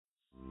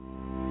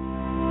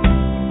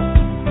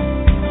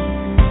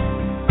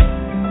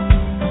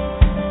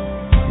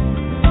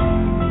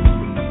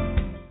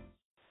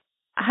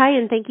Hi,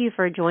 and thank you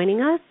for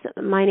joining us.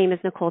 My name is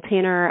Nicole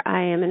Tanner.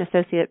 I am an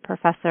associate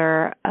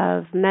professor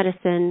of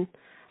medicine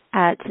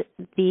at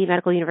the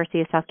Medical University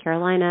of South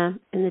Carolina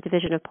in the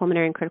Division of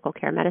Pulmonary and Critical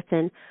Care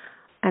Medicine.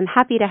 I'm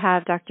happy to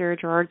have Dr.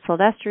 Gerard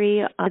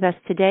Silvestri with us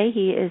today.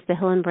 He is the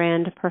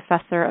Hillenbrand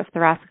Professor of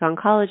Thoracic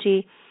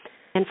Oncology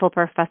and full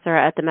professor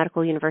at the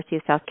Medical University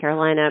of South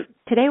Carolina.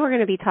 Today we're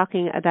going to be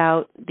talking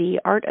about the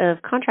art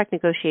of contract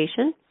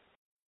negotiation.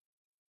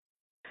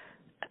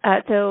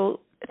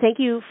 Thank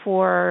you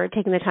for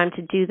taking the time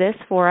to do this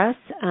for us.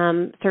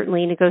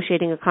 Certainly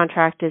negotiating a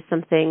contract is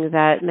something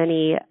that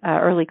many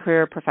early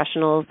career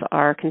professionals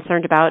are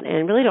concerned about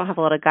and really don't have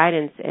a lot of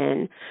guidance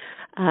in.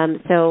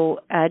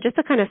 Just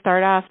to kind of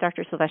start off,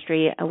 Dr.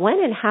 Silvestri,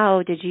 when and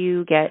how did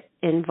you get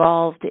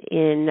involved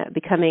in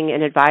becoming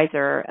an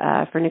advisor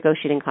for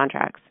negotiating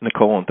contracts?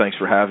 Nicole, and thanks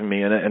for having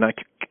me. And I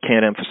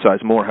can't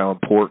emphasize more how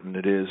important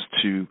it is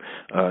to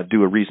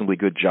do a reasonably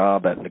good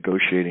job at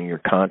negotiating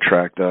your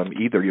contract,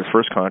 either your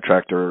first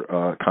contract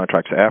or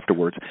contracts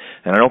afterwards.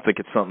 And I don't think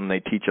it's something they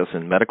teach us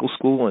in medical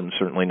school, and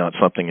certainly not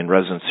something in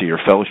residency or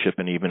fellowship,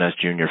 and even as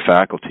junior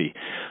faculty.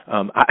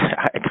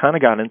 I kind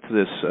of got into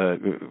this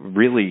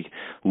really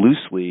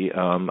loosely.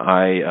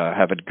 I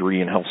have a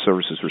degree in health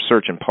services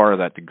research, and part of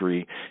that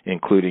degree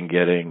including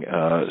getting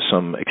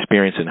some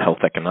experience in health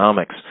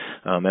economics.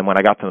 And when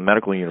I got to the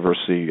medical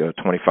university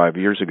 25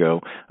 years ago,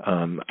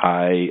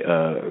 I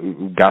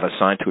got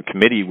assigned to a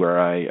committee where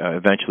I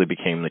eventually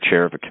became the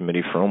chair of a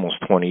committee for almost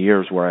 20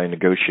 years, where I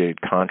negotiated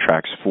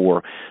contracts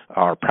for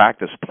our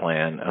practice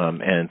plan.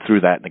 And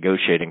through that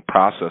negotiating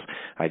process,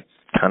 I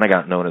kind of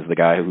got known as the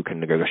guy who can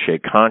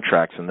negotiate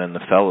contracts, and then the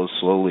fellows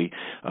slowly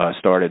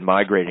started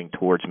migrating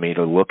towards me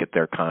to look at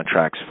their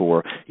contracts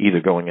for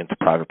either going into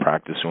private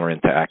practice or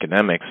into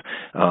academics.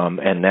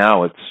 And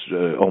now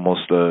it's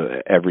almost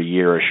every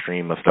year a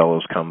stream of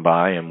fellows come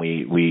by, and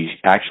we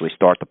actually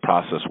start the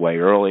process way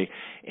early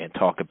and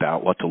talk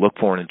about what to look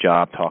for in a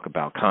job, talk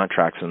about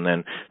contracts, and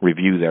then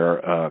review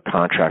their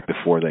contract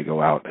before they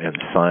go out and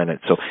sign it.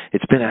 So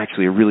it's been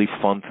actually a really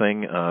fun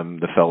thing.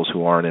 The fellows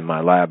who aren't in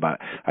my lab,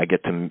 I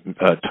get to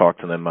talk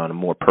to them on a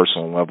more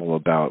personal level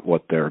about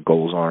what their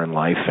goals are in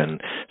life, and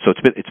so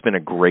it's been a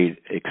great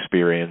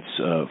experience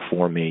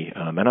for me.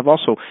 And I've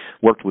also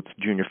worked with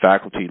junior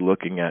faculty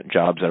looking at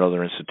jobs at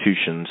other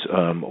institutions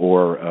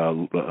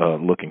or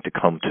looking to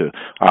come to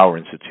our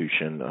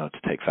institution to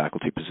take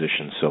faculty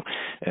positions. So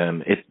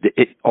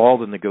all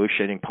the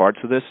negotiating parts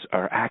of this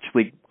are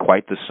actually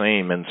quite the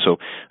same. And so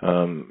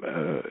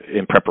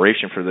in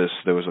preparation for this,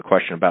 there was a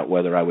question about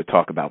whether I would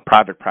talk about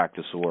private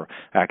practice or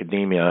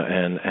academia.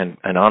 And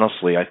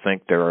honestly, I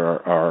think there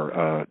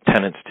are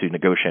tenets to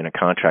negotiating a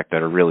contract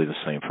that are really the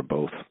same for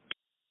both.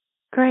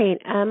 Great.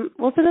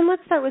 So then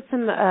let's start with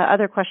some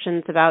other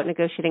questions about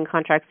negotiating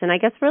contracts. And I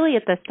guess really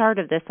at the start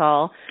of this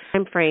all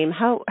time frame,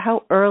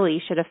 how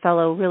early should a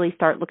fellow really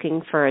start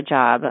looking for a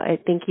job? I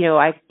think,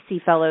 I see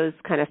fellows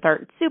kind of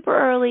start super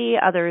early,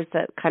 others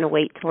that kind of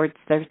wait towards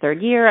their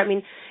third year. I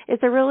mean, is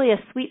there really a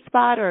sweet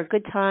spot or a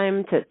good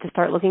time to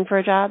start looking for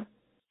a job?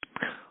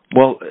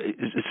 Well,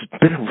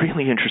 it's been a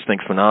really interesting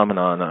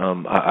phenomenon.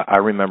 I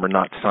remember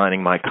not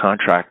signing my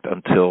contract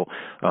until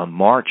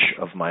March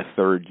of my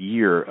third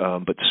year,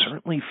 but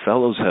certainly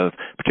fellows have,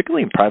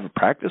 particularly in private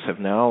practice, have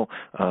now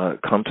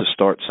come to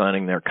start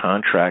signing their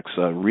contracts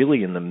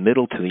really in the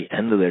middle to the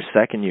end of their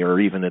second year,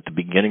 or even at the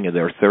beginning of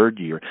their third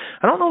year.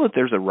 I don't know that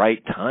there's a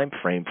right time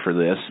frame for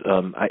this.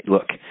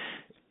 Look,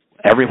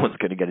 everyone's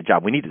going to get a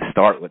job. We need to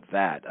start with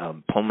that.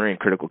 Pulmonary and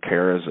critical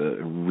care is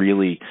a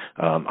really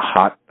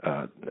hot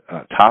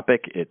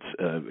topic.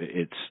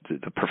 It's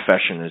the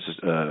profession is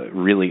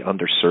really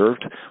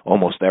underserved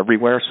almost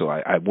everywhere, so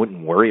I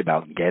wouldn't worry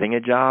about getting a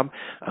job.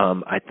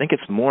 I think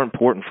it's more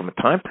important from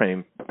a time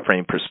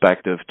frame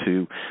perspective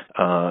to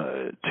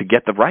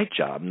get the right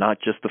job, not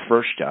just the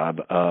first job,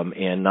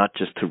 and not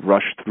just to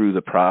rush through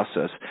the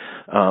process.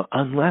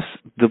 Unless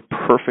the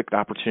perfect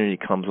opportunity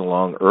comes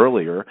along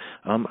earlier,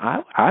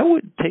 I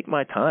would take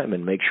my time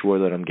and make sure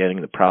that I'm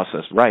getting the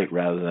process right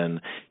rather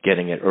than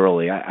getting it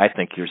early. I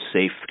think you're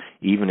safe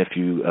even if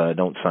you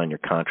don't sign your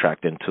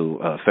contract until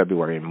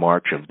February and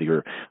March of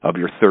your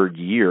third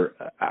year.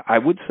 I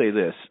would say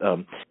this.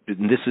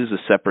 This is a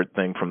separate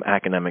thing from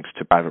academics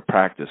to private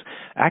practice.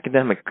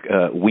 Academic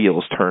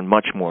wheels turn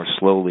much more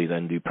slowly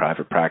than do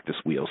private practice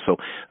wheels. So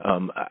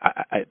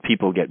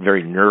people get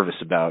very nervous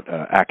about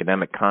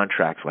academic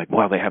contracts, like,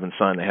 well, they haven't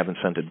signed, they haven't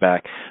sent it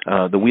back.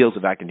 The wheels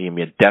of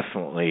academia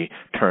definitely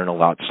turn a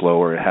lot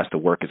slower. It has to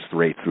work its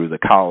way through the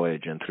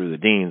college and through the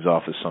dean's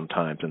office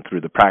sometimes and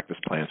through the practice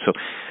plan. So,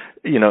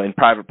 in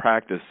private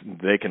practice,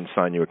 they can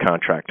sign you a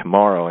contract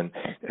tomorrow, and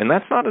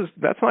that's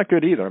not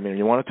good either. I mean,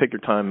 you want to take your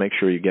time, make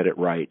sure you get it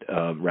right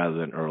rather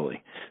than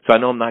early. So I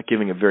know I'm not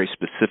giving a very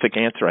specific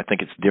answer. I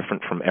think it's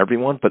different from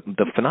everyone, but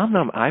the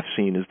phenomenon I've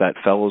seen is that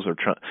fellows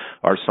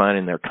are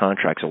signing their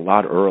contracts a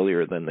lot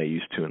earlier than they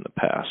used to in the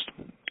past.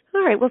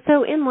 All right. Well,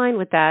 so in line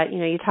with that,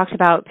 you talked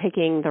about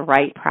picking the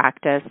right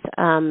practice.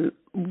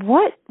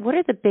 What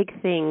are the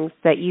big things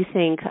that you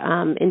think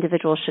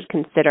individuals should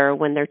consider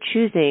when they're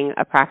choosing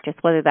a practice,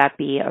 whether that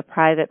be a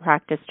private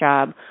practice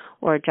job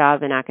or a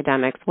job in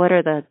academics? What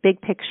are the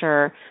big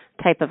picture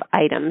type of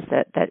items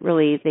that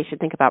really they should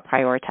think about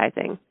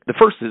prioritizing? The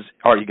first is,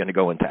 are you going to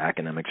go into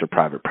academics or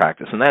private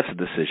practice? And that's a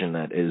decision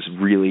that is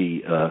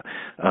really,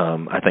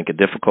 I think, a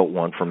difficult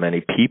one for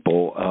many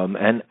people.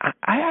 And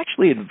I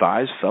actually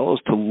advise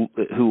fellows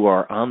who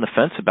are on the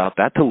fence about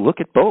that to look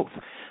at both.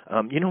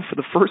 For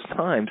the first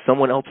time,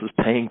 someone else is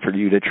paying for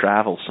you to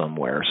travel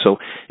somewhere. So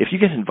if you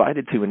get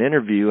invited to an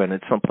interview and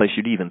it's someplace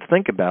you'd even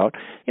think about,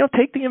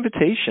 take the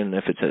invitation.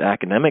 If it's an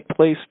academic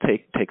place,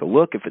 take a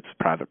look. If it's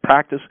private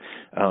practice,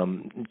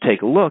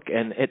 take a look.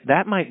 And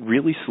that might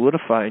really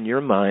solidify in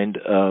your mind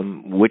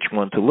which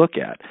one to look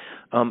at.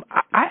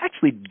 I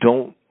actually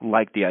don't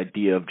like the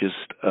idea of just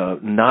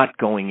not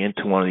going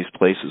into one of these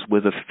places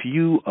with a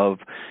few of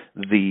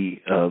the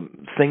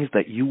things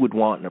that you would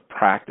want in a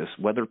practice,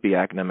 whether it be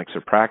academics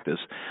or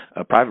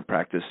private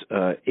practice,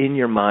 in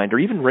your mind or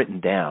even written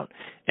down.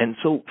 And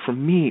so for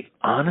me,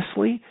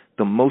 honestly,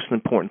 the most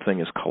important thing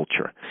is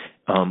culture.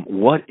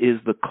 What is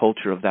the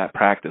culture of that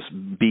practice,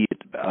 be it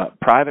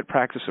private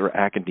practice or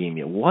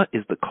academia? What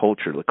is the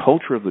culture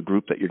of the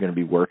group that you're going to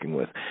be working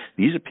with?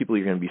 These are people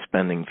you're going to be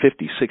spending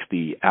 50,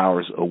 60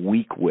 hours a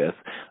week with.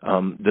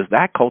 Does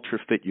that culture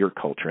fit your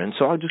culture? And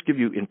so I'll just give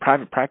you, in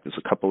private practice,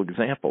 a couple of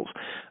examples.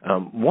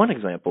 One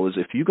example is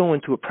if you go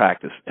into a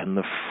practice and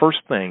the first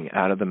thing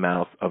out of the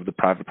mouth of the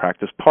private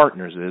practice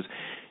partners is,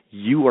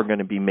 you are going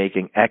to be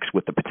making X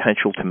with the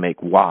potential to make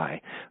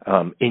Y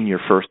in your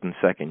first and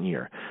second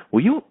year.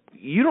 Well,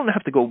 you don't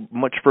have to go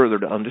much further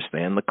to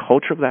understand the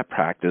culture of that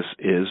practice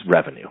is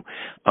revenue.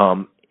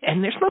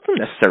 And there's nothing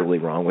necessarily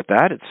wrong with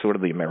that. It's sort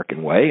of the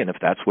American way, and if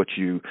that's what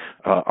you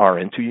are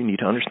into, you need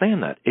to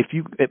understand that.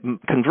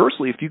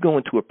 Conversely, if you go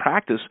into a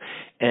practice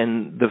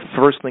and the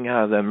first thing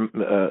out of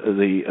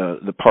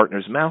the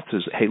partner's mouth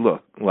is, "Hey,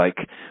 look, like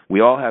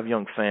we all have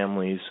young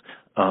families.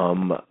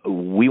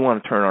 We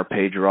want to turn our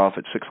pager off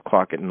at 6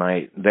 o'clock at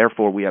night.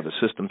 Therefore, we have a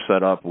system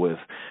set up with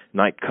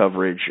night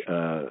coverage,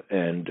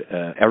 and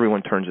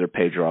everyone turns their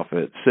pager off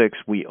at 6.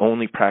 We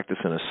only practice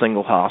in a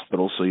single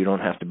hospital, so you don't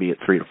have to be at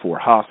 3 to 4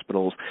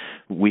 hospitals.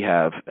 We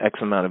have X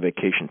amount of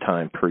vacation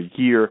time per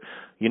year.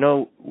 You're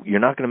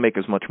not going to make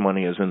as much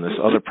money as in this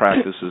other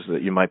practices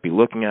that you might be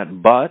looking at,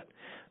 but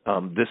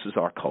this is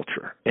our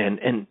culture."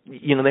 And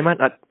they might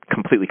not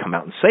completely come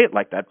out and say it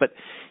like that, but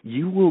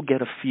you will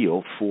get a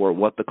feel for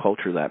what the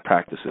culture of that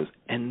practice is.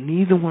 And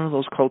neither one of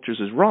those cultures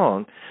is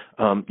wrong.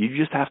 You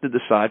just have to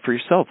decide for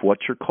yourself,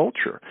 what's your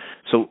culture?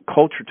 So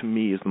culture to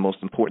me is the most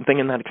important thing,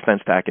 and that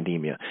extends to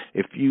academia.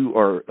 If you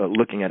are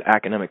looking at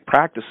academic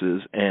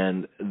practices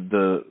and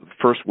the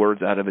first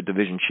words out of a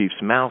division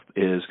chief's mouth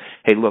is,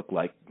 "Hey, look,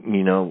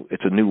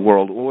 it's a new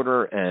world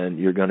order and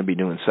you're going to be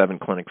doing 7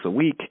 clinics a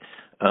week,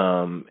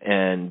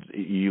 and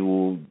you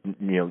will,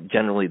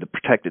 generally the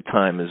protected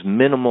time is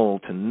minimal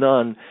to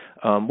none,"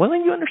 well,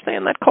 then you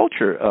understand that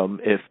culture.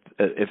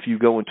 If you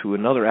go into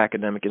another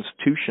academic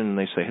institution and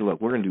they say, "Hey, look,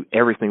 we're going to do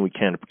everything we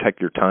can to protect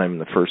your time in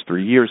the first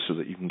 3 years so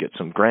that you can get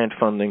some grant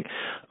funding,"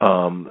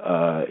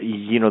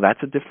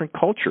 that's a different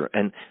culture.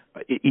 And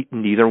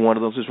neither one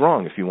of those is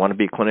wrong. If you want to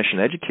be a clinician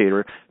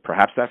educator,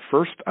 perhaps that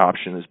first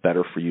option is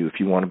better for you. If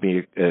you want to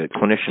be a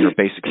clinician or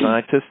basic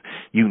scientist,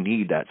 you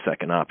need that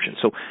second option.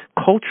 So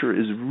culture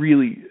is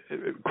really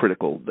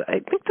critical. I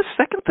think the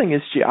second thing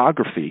is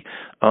geography.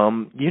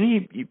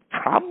 You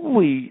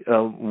probably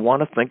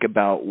want to think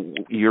about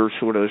your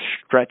sort of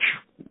stretch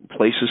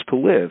places to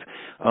live.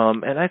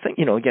 And I think,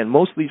 again,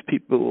 most of these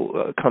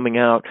people coming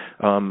out,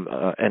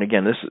 and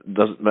again, this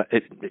doesn't,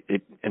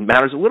 it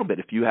matters a little bit.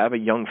 If you have a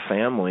young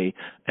family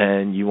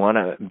and you want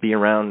to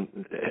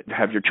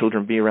have your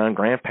children be around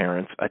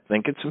grandparents, I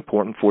think it's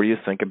important for you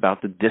to think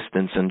about the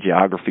distance and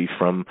geography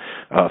from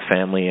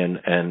family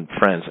and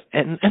friends.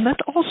 And that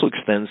also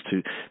extends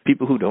to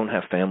people who don't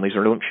have families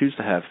or don't choose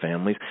to have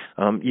families.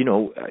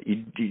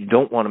 You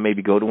don't want to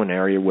maybe go to an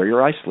area where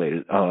you're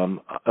isolated.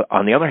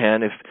 On the other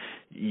hand, if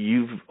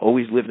you've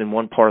always lived in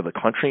one part of the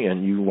country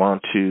and you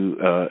want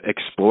to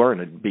explore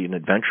and be an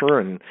adventurer,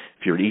 and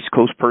if you're an East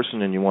Coast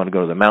person and you want to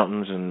go to the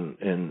mountains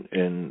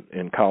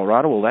in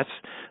Colorado, well, that's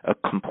a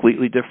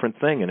completely different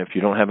thing. And if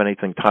you don't have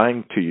anything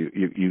tying to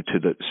you to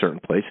the certain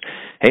place,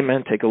 hey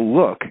man, take a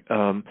look.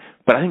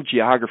 But I think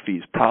geography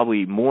is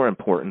probably more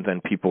important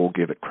than people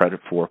give it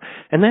credit for.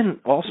 And then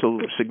also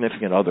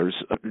significant others.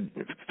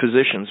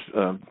 Physicians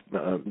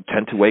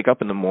tend to wake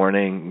up in the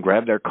morning,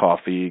 grab their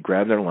coffee,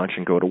 grab their lunch,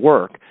 and go to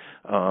work.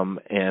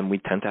 And we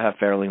tend to have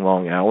fairly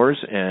long hours.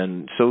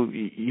 And so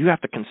you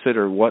have to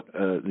consider what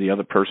the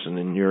other person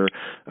in your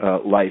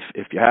life,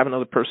 if you have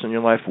another person in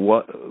your life,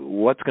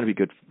 what's going to be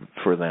good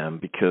for them.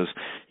 Because,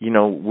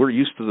 we're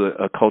used to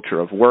a culture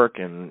of work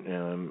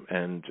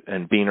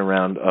and being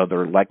around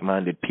other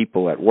like-minded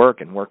people at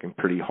work and working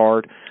pretty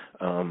hard.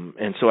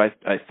 And so I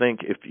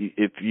think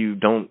if you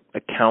don't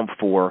account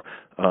for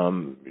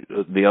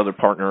the other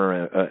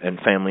partner and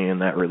family in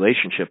that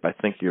relationship, I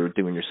think you're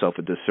doing yourself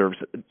a disservice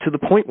to the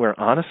point where,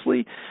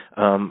 honestly,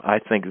 I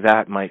think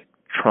that might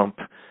trump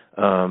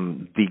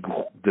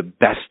the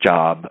best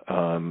job,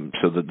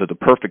 so the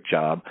perfect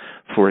job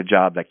for a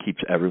job that keeps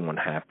everyone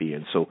happy.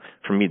 And so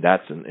for me,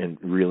 that's a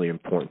really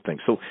important thing.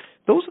 So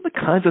those are the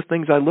kinds of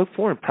things I look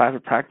for in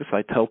private practice.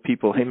 I tell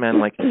people, hey,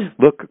 man, like,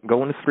 look,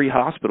 going to 3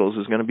 hospitals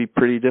is going to be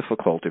pretty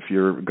difficult if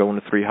you're going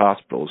to 3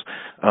 hospitals.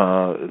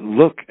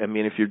 Look, I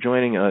mean, if you're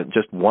joining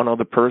just one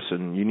other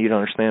person, you need to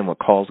understand what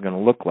call is going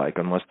to look like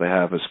unless they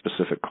have a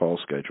specific call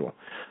schedule,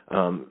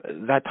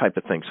 that type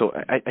of thing. So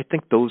I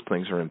think those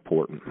things are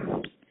important.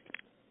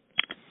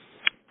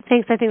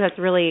 Thanks. I think that's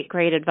really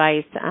great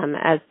advice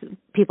as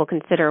people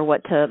consider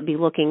what to be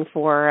looking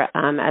for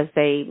as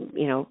they,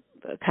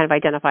 kind of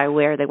identify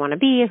where they want to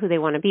be, who they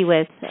want to be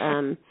with,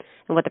 and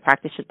what the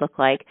practice should look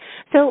like.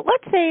 So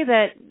let's say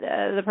that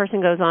the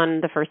person goes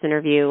on the first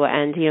interview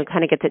and,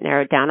 kind of gets it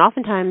narrowed down.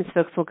 Oftentimes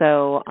folks will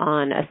go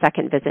on a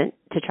second visit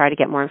to try to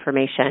get more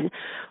information.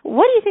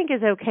 What do you think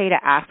is okay to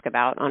ask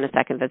about on a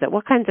second visit?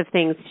 What kinds of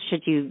things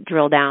should you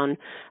drill down,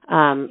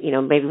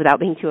 maybe without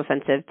being too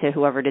offensive to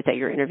whoever it is that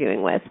you're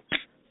interviewing with?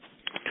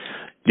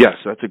 Yes,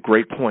 that's a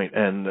great point,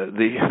 and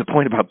the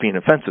point about being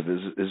offensive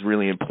is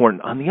really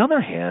important. On the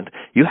other hand,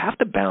 you have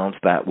to balance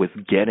that with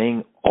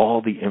getting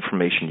all the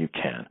information you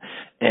can.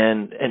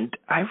 And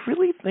I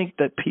really think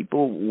that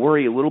people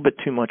worry a little bit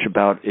too much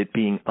about it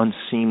being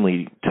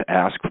unseemly to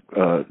ask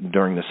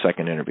during the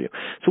second interview.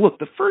 So look,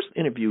 the first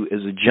interview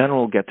is a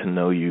general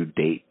get-to-know-you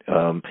date.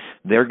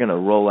 They're going to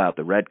roll out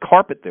the red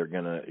carpet. They're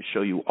going to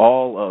show you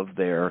all of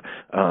the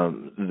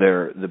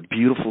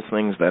beautiful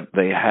things that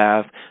they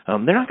have.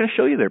 They're not going to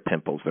show you their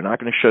pimples. They're not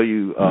going to show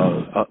you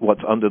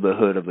what's under the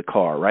hood of the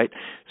car, right?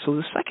 So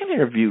the second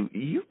interview,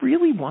 you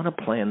really want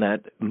to plan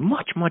that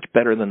much, much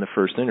better than the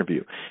first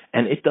interview.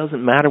 And it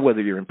doesn't matter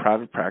whether you're in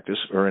private practice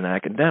or in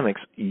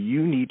academics,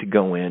 you need to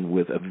go in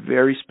with a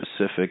very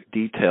specific,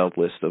 detailed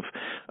list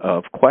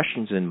of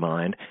questions in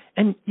mind.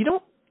 And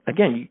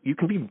again, you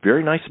can be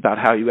very nice about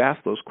how you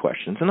ask those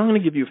questions. And I'm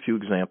going to give you a few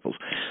examples.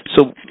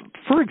 So,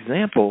 for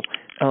example,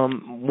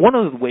 one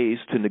of the ways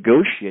to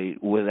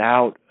negotiate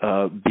without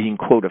being,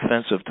 quote,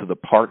 offensive to the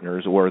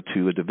partners or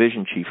to a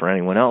division chief or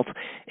anyone else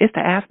is to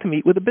ask to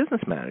meet with a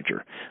business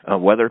manager,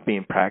 whether it be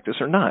in practice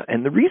or not.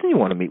 And the reason you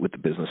want to meet with the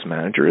business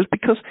manager is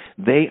because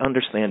they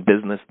understand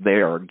business. They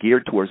are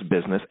geared towards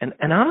business. And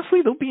honestly,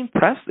 they'll be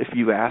impressed if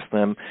you ask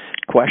them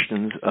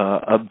questions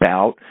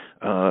about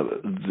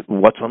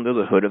what's under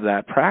the hood of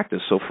that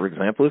practice. So, for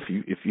example,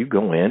 if you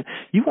go in,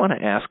 you want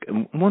to ask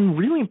one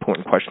really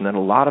important question that a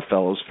lot of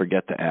fellows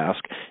forget to ask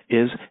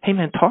is, hey,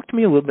 man, talk to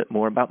me a little bit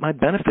more about my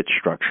benefit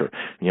structure,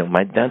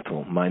 my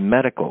dental, my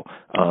medical.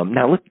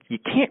 Now, look, you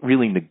can't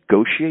really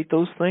negotiate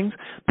those things,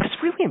 but it's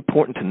really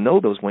important to know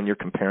those when you're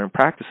comparing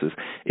practices.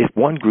 If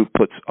one group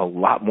puts a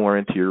lot more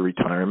into your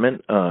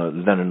retirement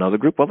than another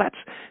group, well,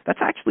 that's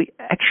actually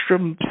extra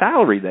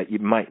salary that you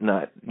might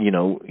not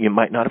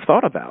have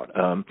thought about.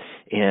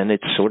 And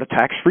it's sort of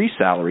tax-free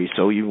salary,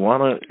 so you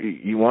want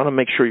to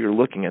make sure you're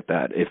looking at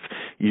that. If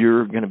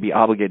you're going to be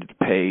obligated to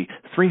pay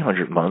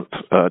 $300 a month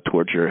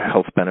towards your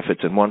health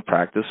benefits in one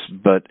practice,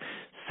 but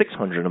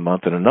 $600 a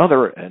month in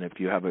another, and if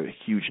you have a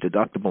huge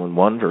deductible in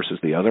one versus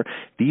the other,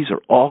 these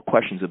are all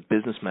questions a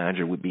business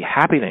manager would be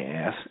happy to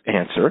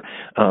answer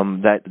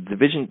that the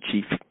division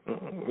chief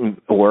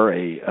or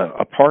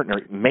a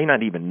partner may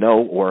not even know,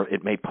 or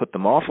it may put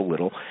them off a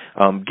little.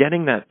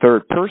 Getting that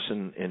third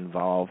person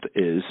involved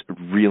is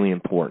really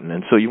important,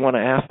 and so you want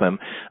to ask them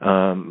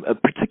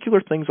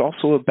particular things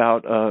also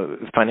about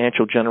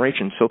financial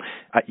generation. So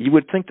you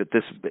would think that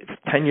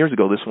 10 years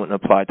ago this wouldn't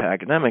apply to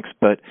academics,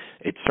 but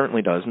it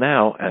certainly does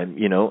now. And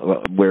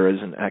whereas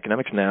in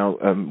academics now,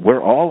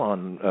 we're all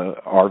on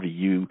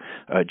RVU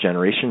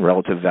generation,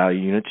 relative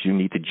value units. You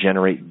need to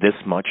generate this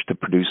much to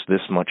produce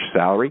this much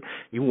salary.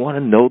 You want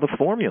to know the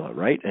formula,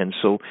 right? And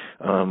so,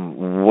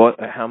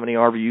 how many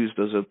RVUs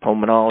does a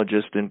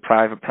pulmonologist in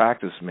private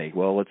practice make?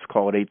 Well, let's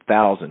call it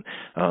 8,000.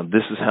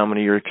 This is how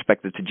many you're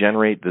expected to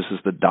generate. This is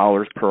the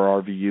dollars per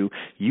RVU.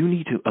 You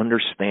need to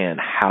understand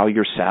how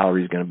your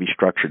salary is going to be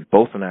structured,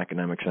 both in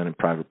academics and in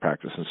private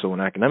practice. And so,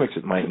 in academics,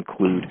 it might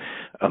include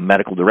a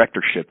medical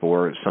directorship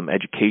or some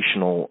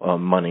educational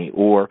money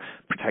or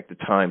protected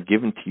time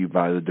given to you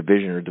by the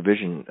division or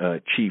division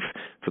chief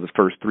for the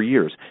first 3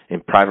 years. In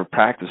private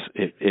practice,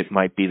 it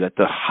might be that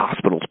the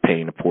hospital's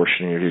paying a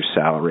portion of your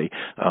salary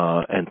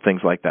and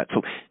things like that.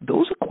 So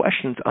those are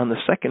questions on the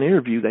second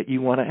interview that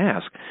you want to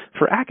ask.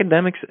 For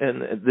academics,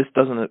 and this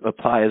doesn't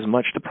apply as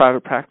much to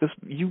private practice,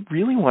 you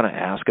really want to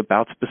ask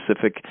about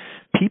specific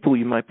people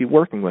you might be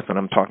working with. And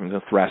I'm talking to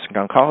the thoracic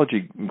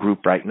oncology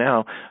group right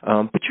now,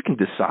 but you can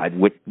decide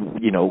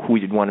who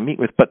you'd want to meet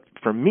with. But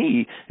for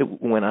me,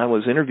 when I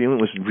was interviewing,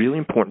 it was really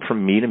important for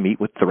me to meet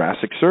with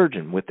thoracic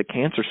surgeon, with the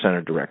cancer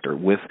center director,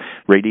 with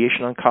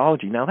radiation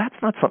oncology. Now, that's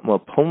not something a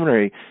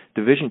pulmonary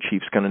division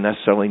chief's going to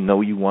necessarily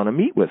know you want to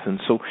meet with. And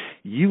so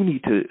you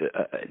need to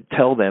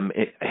tell them,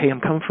 hey, I'm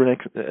coming for a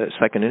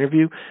second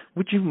interview.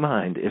 Would you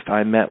mind if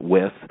I met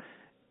with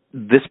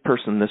this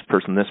person, this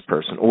person, this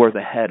person, or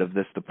the head of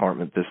this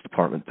department, this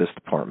department, this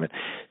department.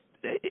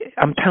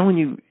 I'm telling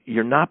you,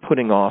 you're not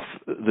putting off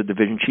the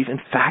division chief.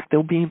 In fact,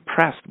 they'll be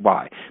impressed.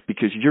 Why?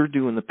 Because you're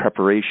doing the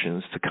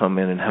preparations to come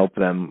in and help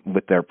them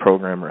with their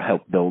program or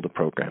help build a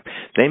program.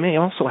 They may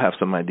also have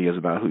some ideas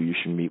about who you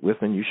should meet with,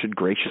 and you should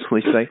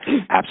graciously say,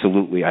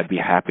 absolutely, I'd be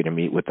happy to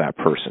meet with that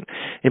person.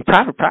 In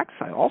private practice,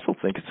 I also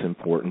think it's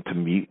important to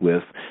meet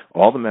with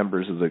all the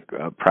members of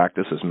the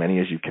practice, as many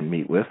as you can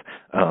meet with.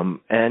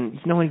 And,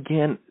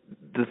 again,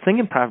 the thing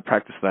in private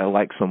practice that I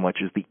like so much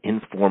is the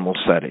informal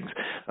settings.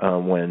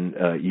 When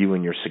you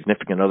and your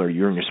significant other,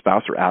 you and your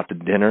spouse are out to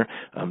dinner,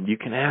 you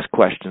can ask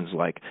questions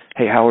like,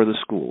 "Hey, how are the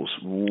schools?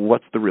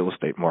 What's the real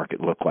estate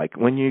market look like?"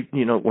 When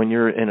when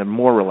you're in a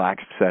more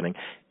relaxed setting,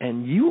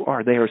 and you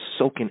are there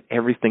soaking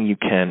everything you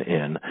can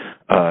in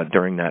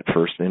during that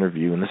first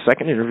interview. In the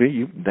second interview,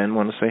 you then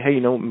want to say, "Hey,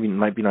 it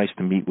might be nice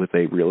to meet with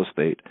a real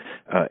estate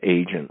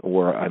agent,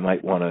 or I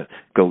might want to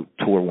go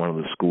tour one of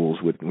the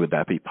schools. Would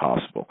that be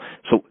possible?"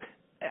 So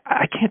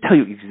I can't tell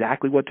you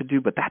exactly what to do,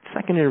 but that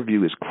second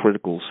interview is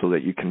critical so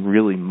that you can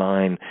really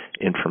mine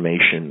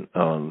information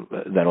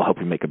that'll help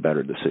you make a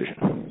better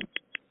decision.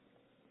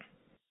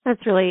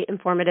 That's really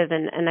informative,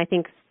 and I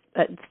think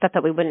stuff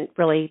that we wouldn't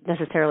really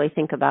necessarily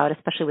think about,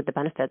 especially with the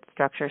benefits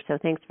structure. So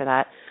thanks for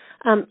that.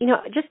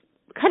 Just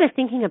kind of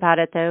thinking about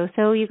it though.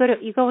 So you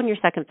go on your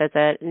second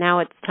visit. Now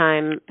it's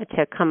time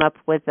to come up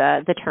with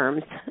the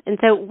terms. And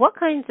so, what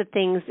kinds of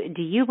things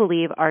do you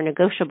believe are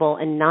negotiable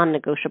and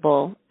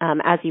non-negotiable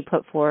as you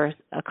put forth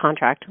a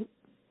contract?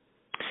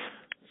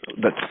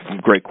 That's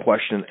a great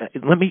question.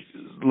 Let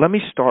me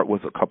start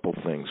with a couple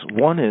things.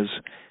 One is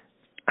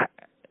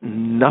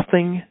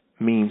nothing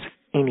means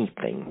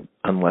anything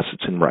unless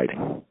it's in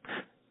writing.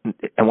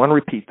 I want to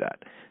repeat that.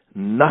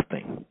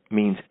 Nothing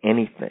means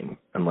anything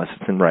unless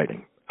it's in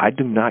writing. I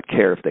do not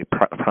care if they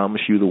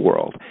promise you the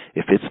world.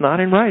 If it's not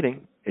in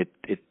writing, it's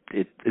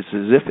as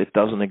if it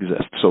doesn't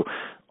exist. So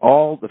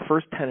the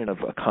first tenet of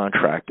a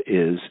contract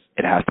is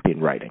it has to be in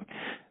writing.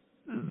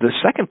 The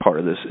second part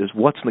of this is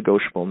what's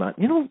negotiable, not.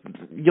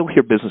 You'll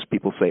hear business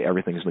people say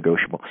everything is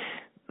negotiable.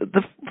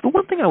 The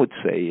one thing I would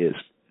say is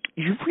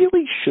you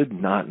really should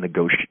not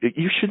negotiate.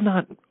 You should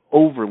not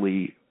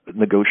overly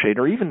negotiate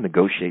or even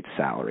negotiate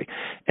salary.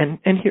 And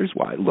here's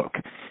why. Look,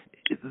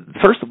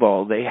 first of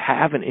all, they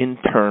have an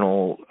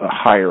internal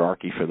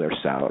hierarchy for their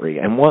salary.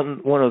 And one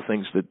of the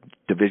things that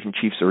division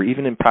chiefs or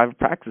even in private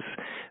practice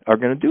are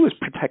going to do is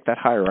protect that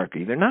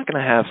hierarchy. They're not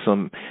going to have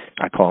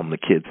I call them the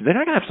kids, they're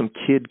not going to have some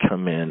kid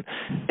come in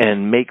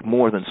and make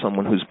more than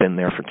someone who's been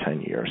there for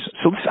 10 years.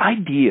 So this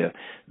idea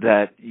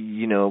that,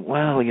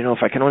 if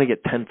I can only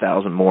get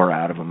 10,000 more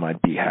out of them,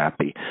 I'd be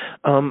happy.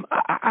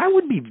 I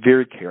would be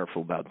very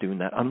careful about doing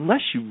that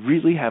unless you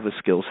really have a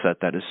skill set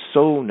that is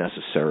so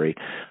necessary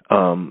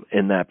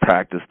in that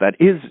practice that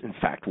is, in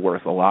fact,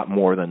 worth a lot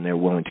more than they're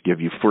willing to give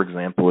you. For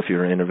example, if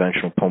you're an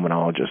interventional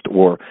pulmonologist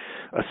or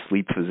a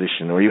sleep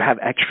physician, or you have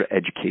extra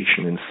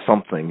education in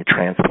something, a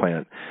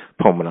transplant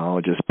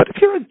pulmonologist. But if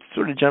you're a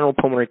sort of general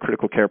pulmonary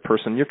critical care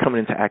person, you're coming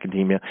into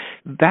academia,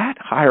 that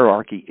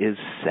hierarchy is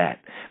set,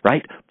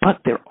 right?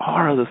 But there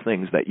are other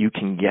things that you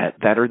can get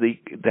that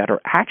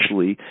are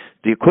actually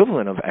the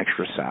equivalent of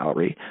extra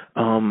salary,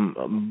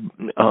 and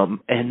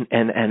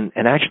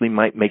actually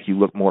might make you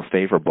look more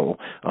favorable,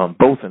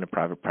 both in a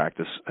private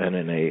practice and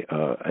in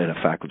a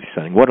faculty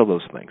setting. What are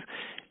those things?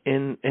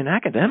 In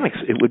academics,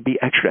 it would be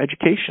extra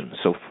education.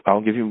 So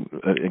I'll give you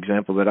an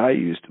example that I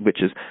used,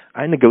 which is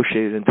I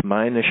negotiated into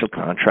my initial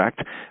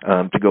contract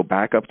to go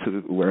back up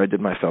to where I did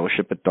my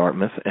fellowship at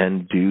Dartmouth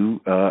and do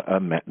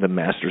the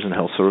Master's in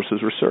Health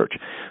Services Research.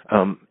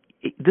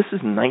 This is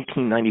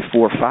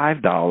 $19.94,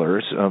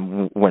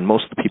 $5 when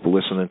most of the people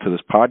listening to this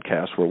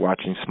podcast were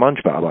watching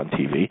SpongeBob on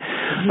TV,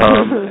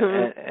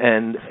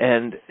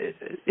 and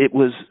it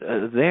was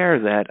there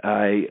that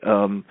I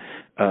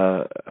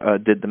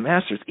did the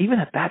master's. Even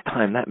at that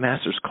time, that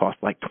master's cost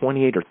like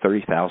 $28,000 or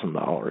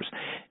 $30,000,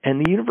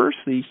 and the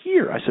university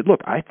here, I said,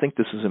 look, I think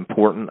this is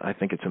important. I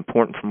think it's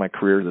important for my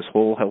career. This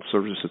whole health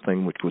services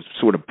thing, which was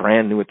sort of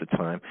brand new at the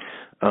time,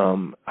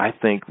 I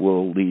think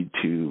will lead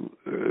to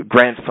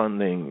grant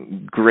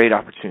funding, great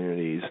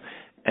opportunities,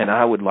 and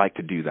I would like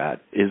to do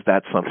that. Is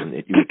that something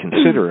that you would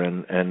consider?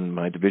 And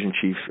my division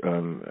chief,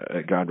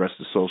 God rest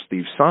his soul,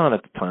 Steve Son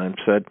at the time,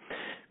 said,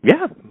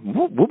 yeah,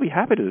 we'll be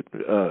happy to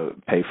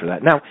pay for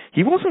that. Now,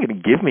 he wasn't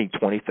going to give me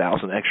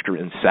 $20,000 extra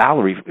in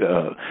salary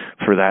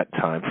for that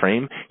time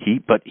frame.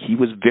 But he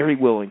was very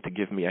willing to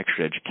give me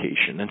extra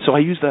education, and so I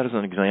use that as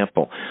an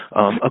example.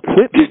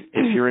 Equipment.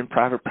 If you're in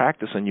private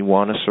practice and you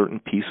want a certain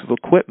piece of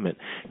equipment,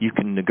 you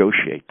can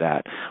negotiate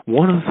that.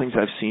 One of the things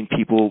I've seen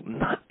people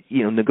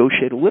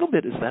negotiate a little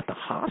bit is that the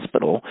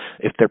hospital,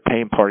 if they're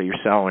paying part of your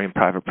salary in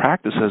private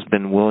practice, has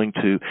been willing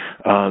to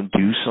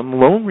do some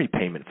loan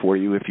repayment for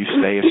you if you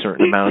stay a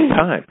certain amount of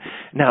time.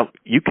 Now,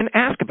 you can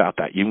ask about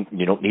that. You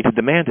don't need to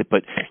demand it,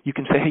 but you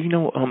can say, hey,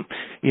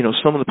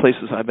 some of the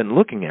places I've been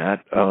looking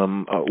at,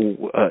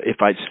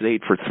 if I'd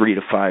stayed for 3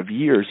 to 5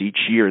 years,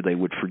 each year they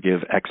would forgive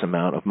X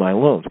amount of my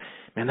loans.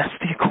 man, that's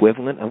the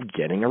equivalent of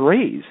getting a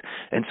raise.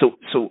 And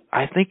so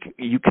I think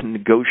you can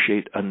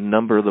negotiate a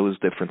number of those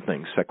different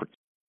things.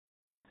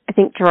 I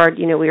think, Gerard,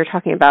 we were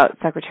talking about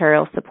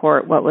secretarial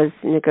support, what was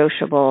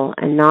negotiable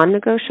and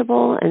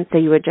non-negotiable, and so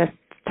you had just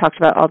talked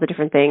about all the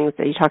different things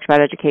that you talked about: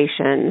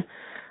 education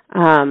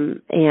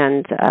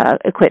and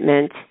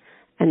equipment,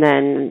 and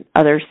then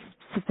other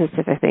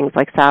specific things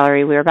like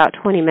salary. We were about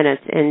 20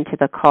 minutes into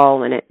the call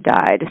when it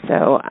died,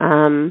 so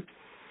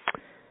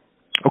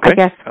okay. I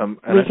guess and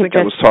I think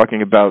I was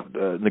talking about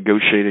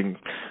negotiating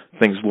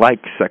things like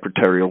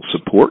secretarial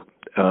support.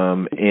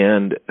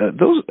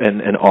 Those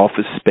and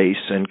office space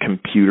and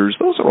computers,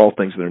 those are all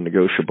things that are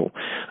negotiable.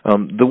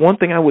 The one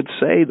thing I would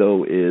say,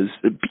 though, is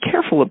be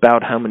careful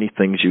about how many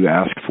things you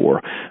ask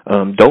for.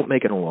 Don't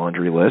make it a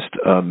laundry list.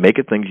 Make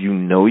it things you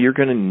know you're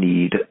going to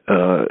need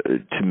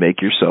to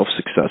make yourself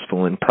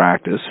successful in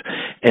practice,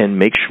 and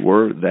make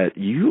sure that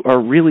you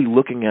are really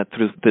looking at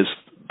this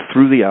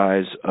through the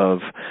eyes of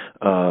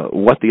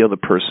what the other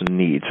person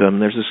needs.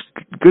 There's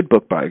this good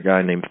book by a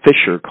guy named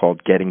Fisher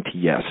called Getting to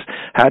Yes.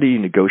 How do you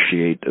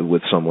negotiate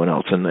with someone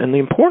else? And the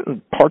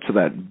important parts of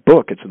that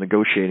book, it's a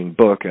negotiating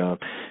book.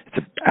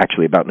 It's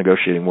actually about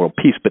negotiating world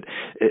peace, but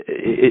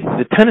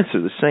the tenets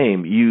are the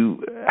same.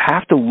 You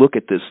have to look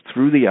at this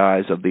through the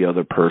eyes of the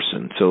other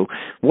person. So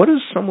what is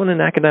someone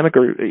in academic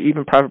or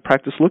even private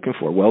practice looking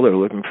for? Well, they're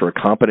looking for a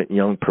competent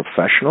young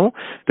professional.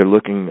 They're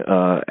looking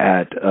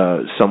at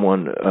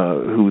someone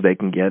who they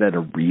can get at a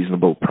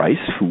reasonable price,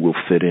 who will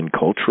fit in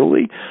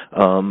culturally,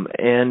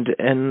 and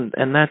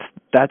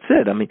that's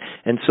it.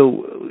 And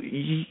so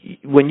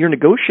when you're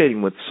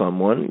negotiating with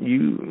someone,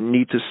 you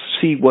need to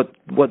see what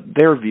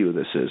their view of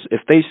this is.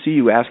 If they see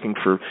you asking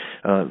for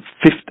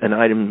an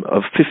item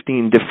of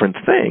 15 different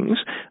things,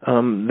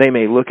 they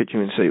may look at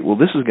you and say, well,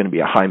 this is going to be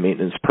a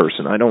high-maintenance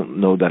person. I don't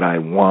know that I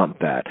want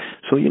that.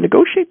 So you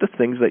negotiate the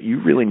things that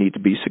you really need to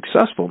be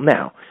successful.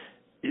 Now,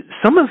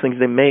 some of the things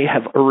they may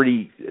have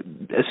already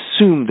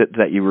assumed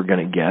that you were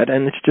going to get,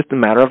 and it's just a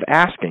matter of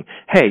asking,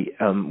 hey,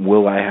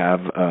 will I have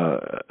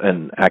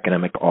an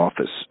academic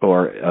office,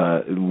 or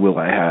will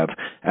I have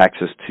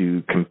access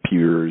to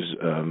computers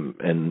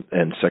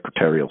and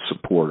secretarial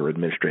support or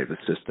administrative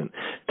assistant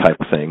type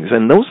things?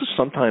 And those are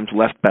sometimes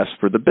left best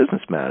for the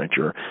business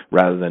manager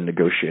rather than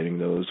negotiating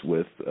those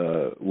with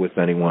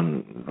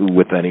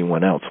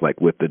anyone else, like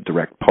with the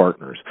direct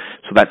partners.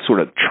 So that sort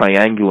of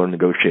triangular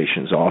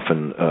negotiation is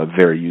often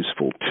very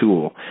useful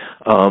tool.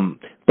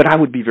 But I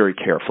would be very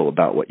careful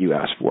about what you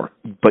ask for.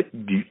 But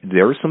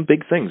there are some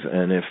big things.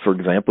 And if, for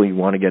example, you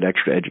want to get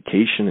extra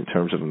education in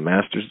terms of a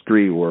master's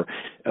degree, or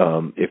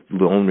if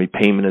loan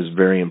repayment is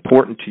very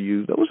important to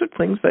you, those are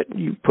things that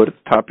you put at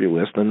the top of your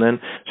list and then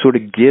sort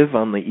of give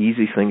on the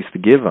easy things to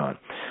give on.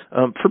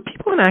 For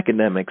people in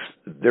academics,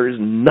 there is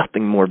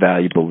nothing more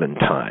valuable than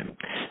time.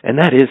 And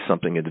that is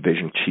something a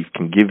division chief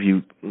can give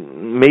you,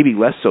 maybe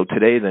less so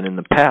today than in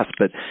the past,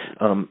 but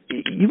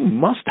you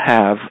must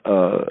have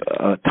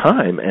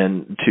time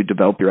and to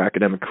develop your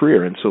academic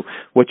career. And so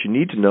what you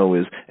need to know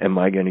is, am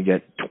I going to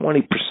get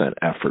 20%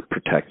 effort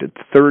protected,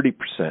 30%,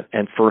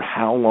 and for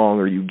how long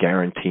are you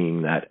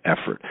guaranteeing that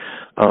effort?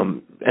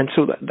 And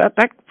so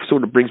that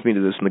sort of brings me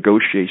to this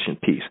negotiation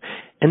piece.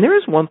 And there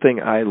is one thing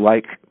I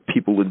like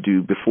people to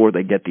do before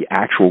they get the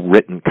actual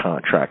written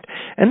contract,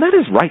 and that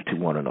is write to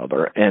one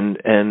another and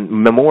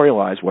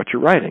memorialize what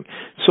you're writing.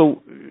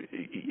 So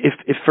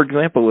if for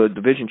example, a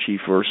division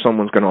chief or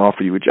someone's going to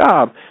offer you a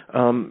job,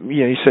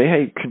 you say,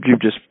 hey, could you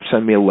just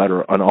send me a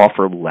letter, an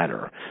offer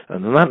letter,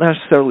 and not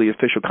necessarily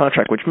official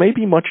contract, which may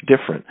be much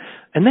different.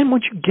 And then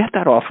once you get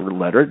that offer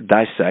letter,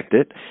 dissect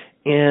it,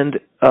 and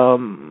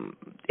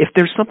if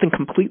there's something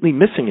completely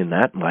missing in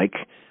that, like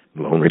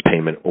loan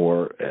repayment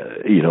or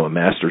a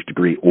master's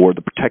degree or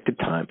the protected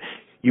time,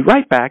 you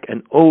write back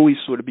and always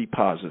sort of be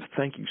positive.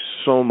 Thank you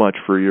so much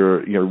for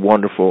your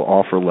wonderful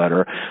offer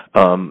letter.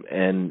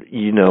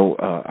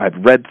 I've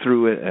read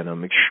through it and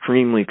I'm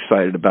extremely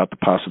excited about the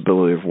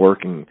possibility of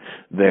working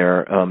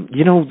there.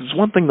 There's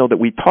one thing though that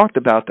we talked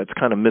about that's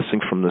kind of missing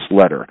from this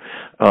letter.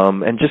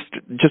 I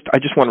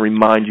just want to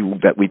remind you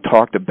that we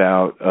talked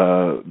about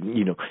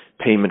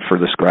payment for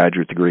this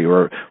graduate degree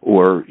or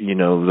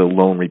the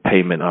loan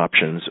repayment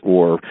options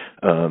or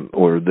an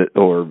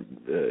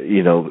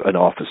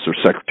office or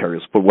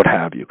secretarial, but what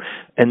have you.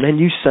 And then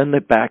you send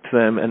it back to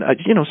them, and I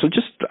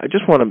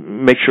just want to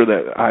make sure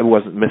that I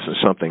wasn't missing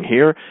something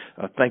here.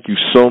 Thank you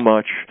so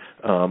much.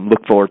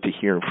 Look forward to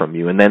hearing from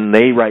you. And then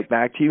they write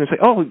back to you and say,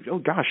 oh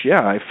gosh,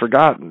 yeah, I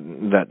forgot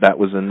that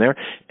was in there.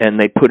 And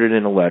they put it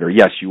in a letter.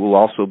 Yes, you will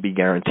also be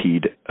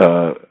guaranteed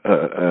over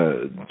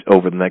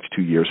the next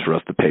 2 years for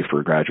us to pay for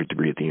a graduate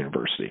degree at the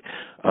university,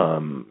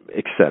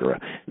 et cetera.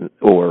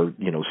 Or,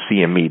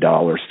 CME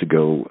dollars to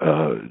go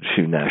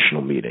to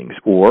national meetings.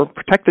 Or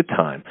protected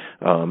time.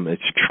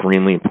 It's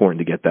extremely important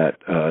to get that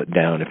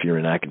down if you're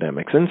in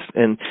academics.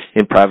 And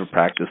in private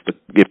practice,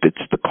 if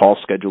it's the call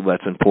schedule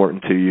that's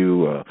important to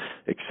you,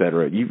 et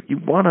cetera. You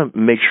want to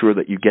make sure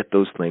that you get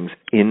those things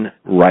in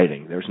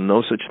writing. There's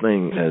no such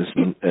thing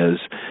as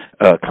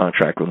a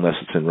contract unless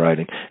it's in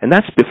writing, and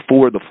that's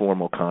before the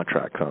formal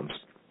contract comes.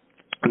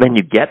 Then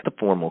you get the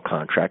formal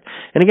contract,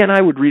 and again,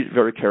 I would read it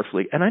very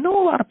carefully. And I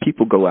know a lot of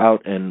people go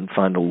out and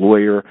find a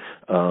lawyer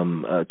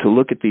to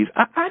look at these.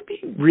 I'd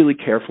be really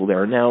careful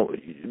there. Now,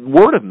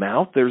 word of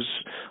mouth, there's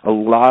a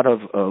lot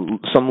of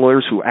some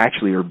lawyers who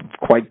actually are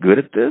quite good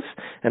at this,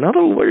 and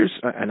other lawyers,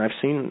 and I've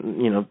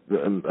seen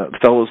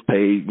fellows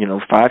pay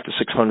 $500 to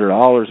 $600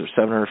 or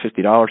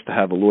 $750 to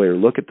have a lawyer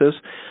look at this.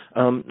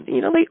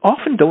 They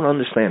often don't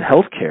understand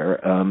healthcare,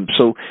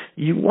 so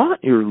you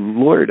want your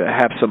lawyer to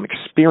have some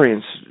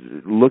experience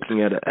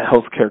looking at a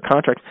healthcare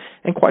contract.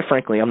 And quite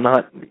frankly, I'm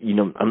not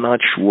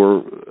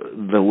sure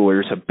the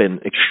lawyers have been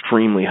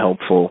extremely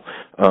helpful.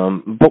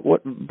 But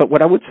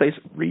what I would say is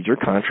read your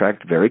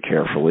contract very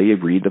carefully,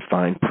 read the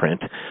fine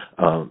print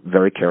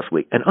very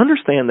carefully, and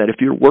understand that if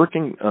you're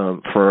working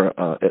for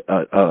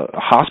a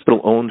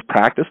hospital-owned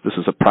practice, this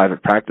is a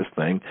private practice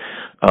thing,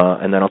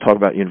 and then I'll talk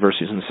about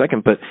universities in a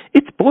second, but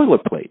it's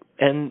boilerplate,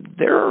 and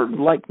there are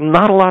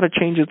not a lot of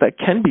changes that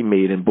can be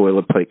made in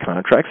boilerplate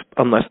contracts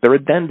unless they're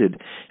addended.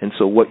 And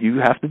so what you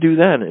have to do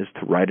then is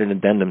to write an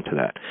addendum to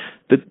that.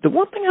 The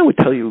one thing I would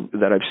tell you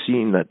that I've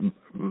seen, that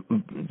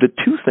the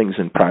two things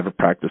in private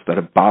practice that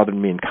have bothered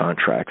me in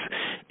contracts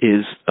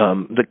is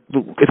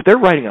if they're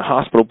writing a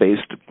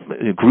hospital-based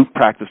group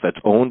practice that's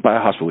owned by a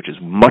hospital, which is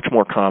much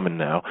more common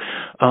now,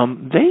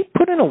 they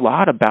put in a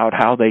lot about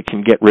how they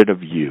can get rid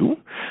of you.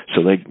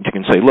 So they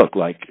can say, look,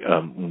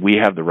 we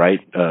have the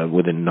right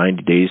within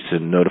 90 days to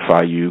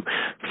notify you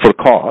for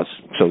cause.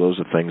 So those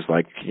are things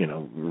like,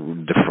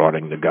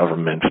 defrauding the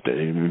government,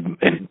 and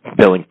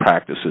billing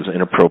practices,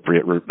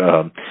 inappropriate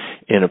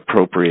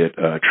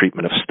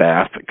treatment of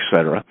staff,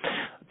 etc.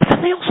 But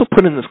then they also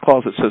put in this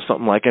clause that says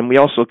something like, and we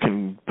also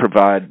can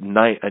provide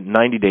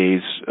 90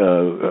 days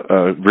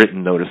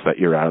written notice that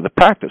you're out of the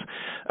practice,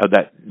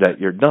 that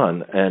you're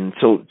done. And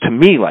so to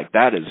me,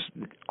 that is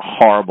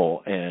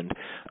horrible. And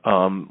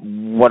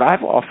what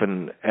I've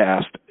often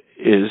asked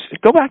is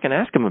go back and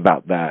ask them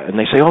about that. And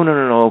they say, oh,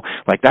 no,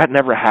 that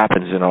never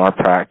happens in our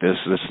practice.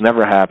 This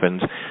never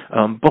happens.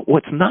 But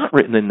what's not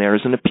written in there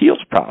is an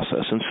appeals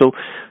process. And so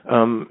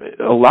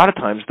a lot of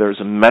times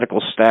there's a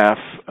medical staff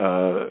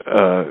for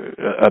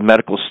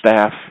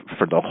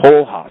the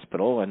whole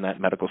hospital, and that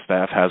medical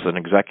staff has an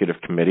executive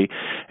committee.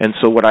 And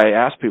so what I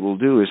ask people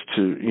to do is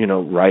to,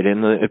 write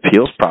in the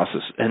appeals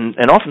process. And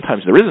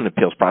oftentimes there is an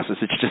appeals process.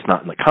 It's just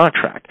not in the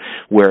contract,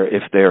 where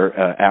if they're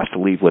asked to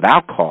leave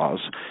without cause,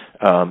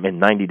 in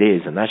 90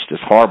 days, and that's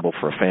just horrible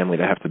for a family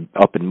to have to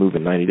up and move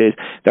in 90 days.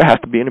 There has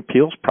to be an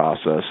appeals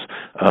process,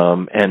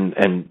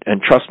 and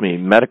trust me,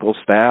 medical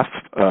staff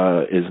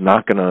is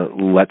not going to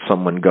let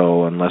someone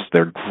go unless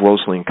they're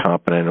grossly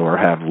incompetent or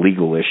have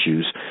legal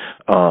issues.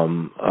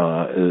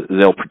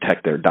 They'll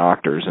protect their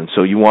doctors, and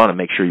so you want to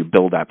make sure you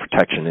build that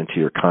protection into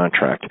your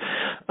contract.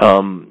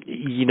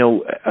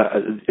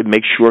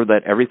 Make sure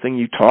that everything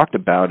you talked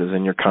about is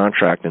in your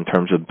contract in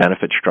terms of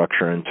benefit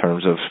structure, in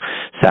terms of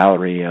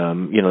salary.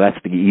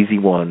 That's the easy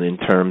one in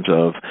terms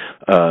of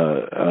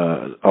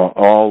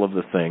all of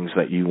the things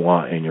that you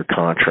want in your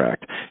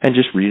contract. And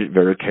just read it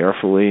very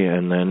carefully,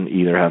 and then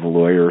either have a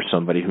lawyer or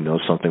somebody who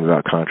knows something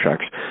about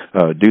contracts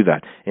do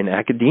that. In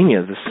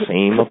academia, the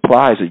same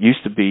applies. It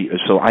used to be,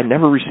 so I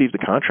never received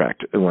a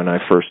contract when I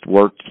first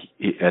worked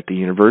at the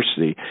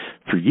university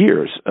for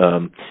years.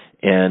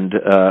 And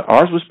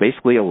ours was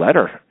basically a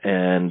letter,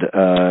 and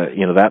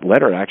that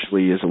letter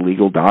actually is a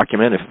legal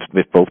document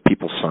if both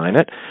people sign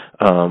it.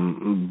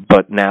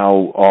 But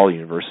now all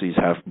universities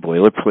have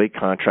boilerplate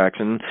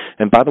contracts, and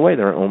by the way,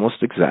 they're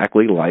almost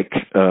exactly like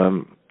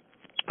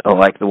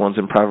the ones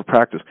in private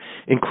practice,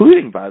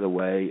 including, by the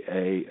way,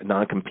 a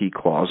non-compete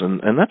clause.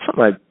 And that's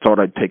something I thought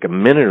I'd take a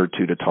minute or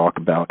two to talk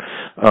about.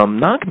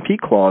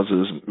 Non-compete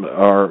clauses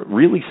are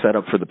really set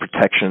up for the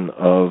protection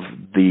of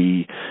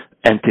the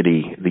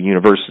entity, the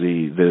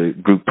university, the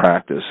group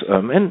practice.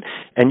 And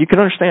you can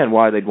understand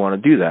why they'd want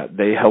to do that.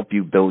 They help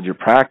you build your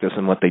practice,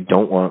 and what they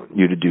don't want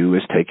you to do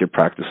is take your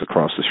practice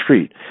across the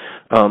street.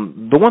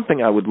 The one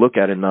thing I would look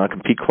at in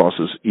non-compete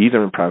clauses,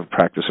 either in private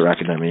practice or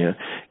academia,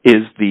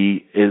 is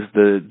the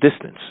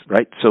distance,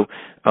 right? So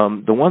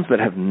the ones that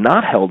have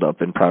not held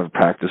up in private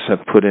practice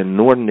have put in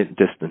inordinate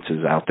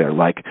distances out there,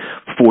 like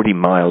 40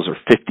 miles or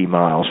 50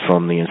 miles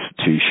from the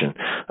institution.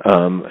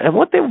 And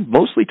what they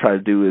mostly try to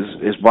do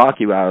is block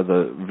you out of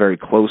the very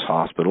close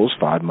hospitals,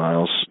 5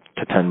 miles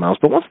to 10 miles.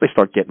 But once they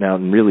start getting out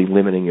and really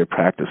limiting your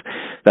practice,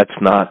 that's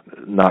not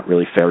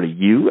really fair to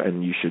you,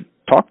 and you should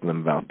talk to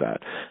them about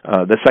that.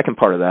 The second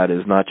part of that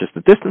is not just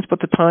the distance, but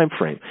the time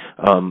frame.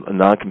 A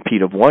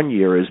non-compete of 1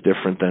 year is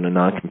different than a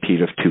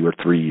non-compete of 2 or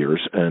 3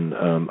 years, and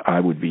I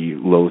would be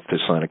loath to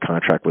sign a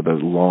contract with a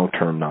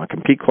long-term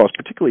non-compete clause,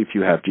 particularly if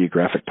you have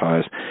geographic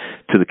ties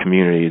to the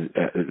community.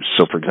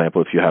 So, for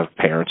example, if you have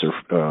parents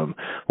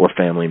or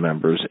family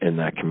members in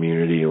that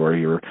community, or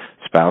your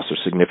spouse or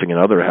significant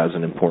other has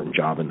an important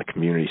job in the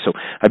community. So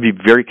I'd be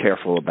very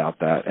careful about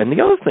that. And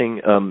the other thing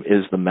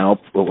is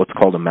what's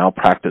called a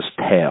malpractice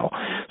tail.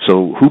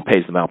 So who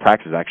pays the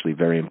malpractice is actually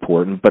very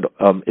important, but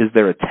is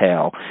there a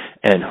tail,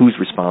 and who's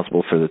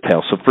responsible for the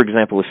tail? So, for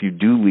example, if you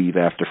do leave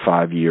after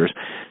 5 years,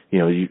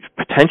 you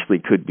potentially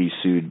could be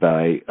sued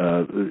by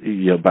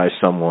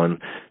someone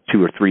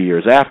 2 or 3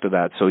 years after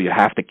that. So you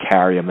have to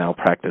carry a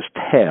malpractice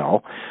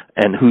tail,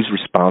 and who's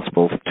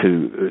responsible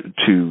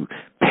to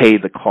pay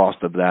the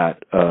cost of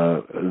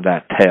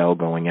that tail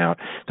going out?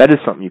 That is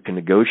something you can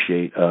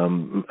negotiate,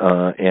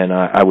 and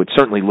I would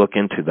certainly look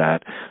into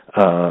that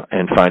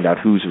and find out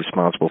who's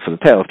responsible for the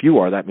tail. If you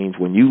are, that means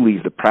when you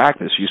leave the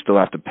practice, you still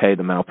have to pay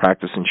the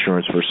malpractice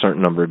insurance for a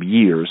certain number of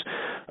years,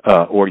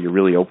 or you're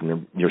really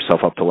opening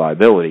yourself up to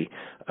liability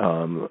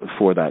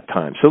for that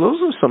time. So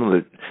those are some of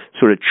the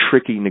sort of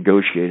tricky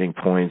negotiating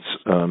points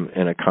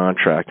in a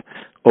contract.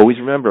 Always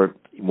remember,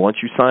 once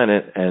you sign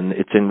it and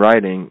it's in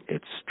writing,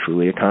 it's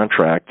truly a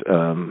contract,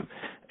 and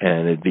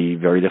it'd be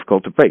very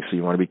difficult to break. So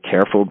you want to be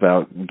careful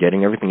about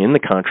getting everything in the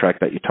contract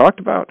that you talked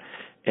about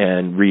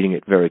and reading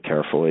it very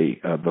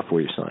carefully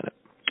before you sign it.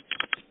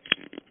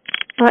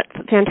 Well,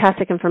 that's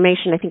fantastic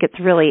information. I think it's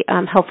really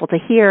helpful to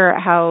hear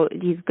how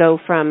you go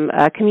from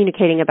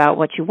communicating about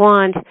what you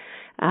want,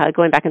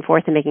 going back and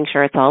forth and making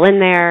sure it's all in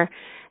there,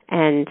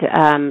 and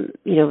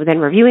then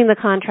reviewing the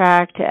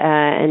contract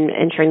and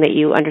ensuring that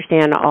you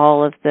understand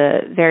all of the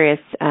various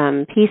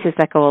pieces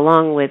that go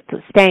along with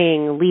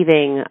staying,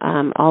 leaving,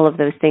 all of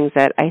those things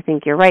that I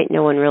think you're right,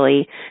 no one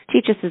really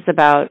teaches us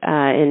about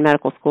in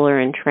medical school or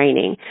in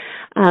training.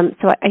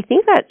 So I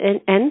think that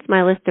ends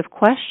my list of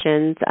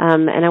questions,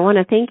 and I want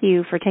to thank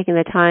you for taking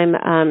the time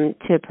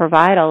to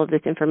provide all of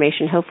this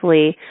information.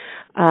 Hopefully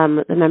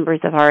the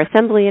members of our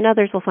assembly and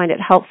others will find it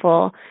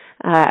helpful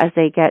as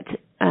they get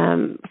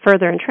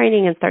further in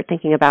training and start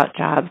thinking about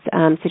jobs.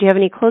 So do you have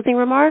any closing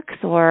remarks,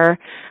 or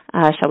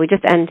shall we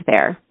just end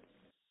there?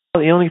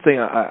 Well, the only thing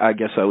I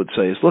guess I would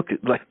say is, look,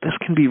 like, this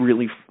can be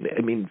really,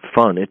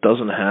 fun. It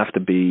doesn't have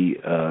to be.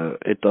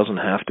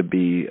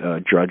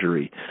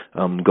 Drudgery.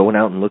 Going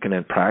out and looking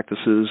at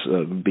practices,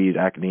 be it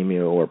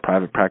academia or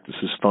private practice,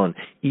 is fun.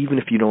 Even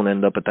if you don't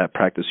end up at that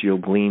practice, you'll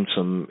glean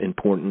some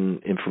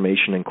important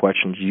information and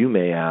questions you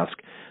may ask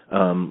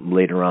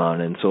later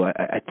on. And so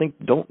I think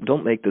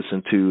don't make this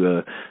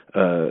into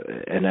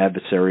an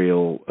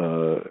adversarial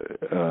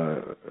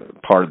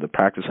part of the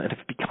practice. And if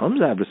it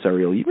becomes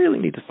adversarial, you really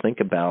need to think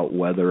about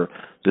whether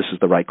this is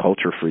the right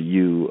culture for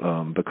you,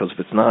 because if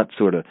it's not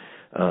sort of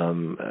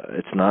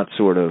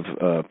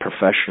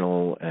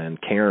professional and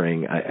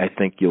caring, I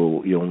think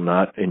you'll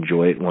not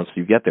enjoy it once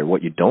you get there.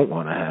 What you don't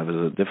want to have is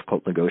a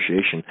difficult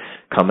negotiation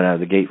coming out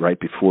of the gate right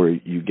before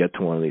you get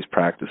to one of these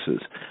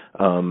practices.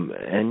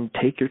 And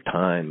take your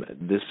time.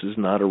 This is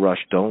not a rush.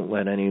 Don't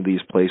let any of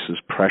these places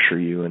pressure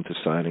you into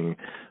signing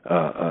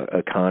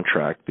a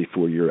contract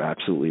before you're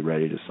absolutely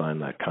ready to sign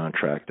that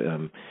contract.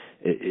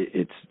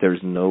 There's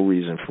no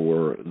reason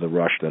for the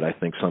rush that I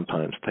think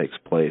sometimes takes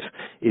place.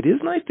 It is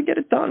nice to get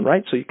it done,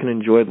 right? So you can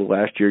enjoy the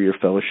last year of your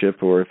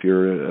fellowship, or if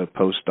you're a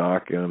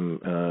postdoc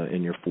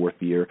in your fourth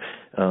year.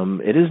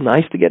 It is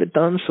nice to get it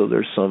done, so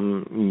there's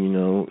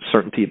some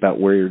certainty about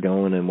where you're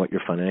going and what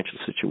your financial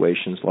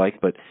situation's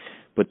like. But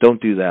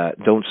don't do that.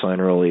 Don't sign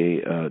early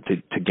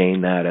to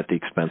gain that at the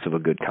expense of a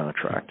good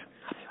contract.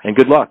 And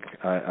good luck.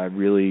 I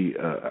really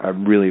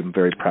am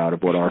very proud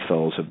of what our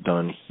fellows have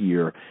done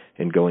here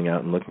in going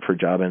out and looking for a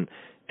job.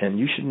 And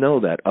you should know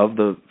that of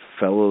the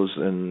fellows,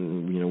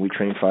 and we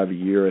train 5 a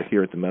year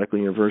here at the medical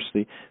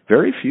university,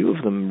 very few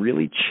of them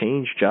really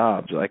change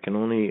jobs. I can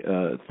only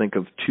think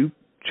of two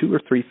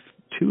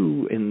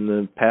in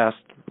the past,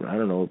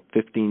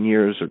 15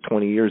 years or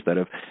 20 years that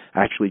have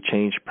actually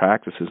changed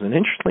practices. And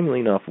interestingly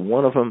enough,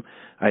 one of them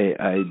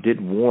I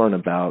did warn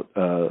about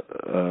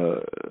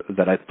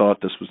that I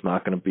thought this was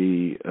not going to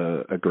be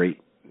a great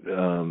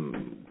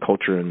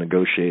culture and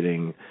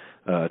negotiating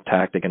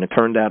tactic. And it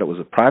turned out it was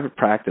a private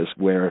practice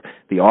where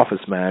the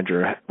office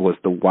manager was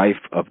the wife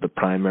of the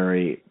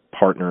primary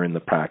partner in the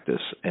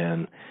practice.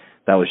 And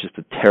that was just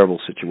a terrible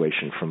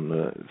situation from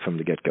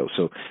the get-go.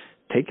 So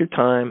take your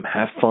time,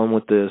 have fun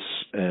with this,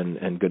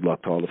 and good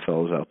luck to all the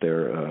fellows out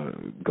there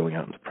going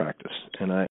out into practice. And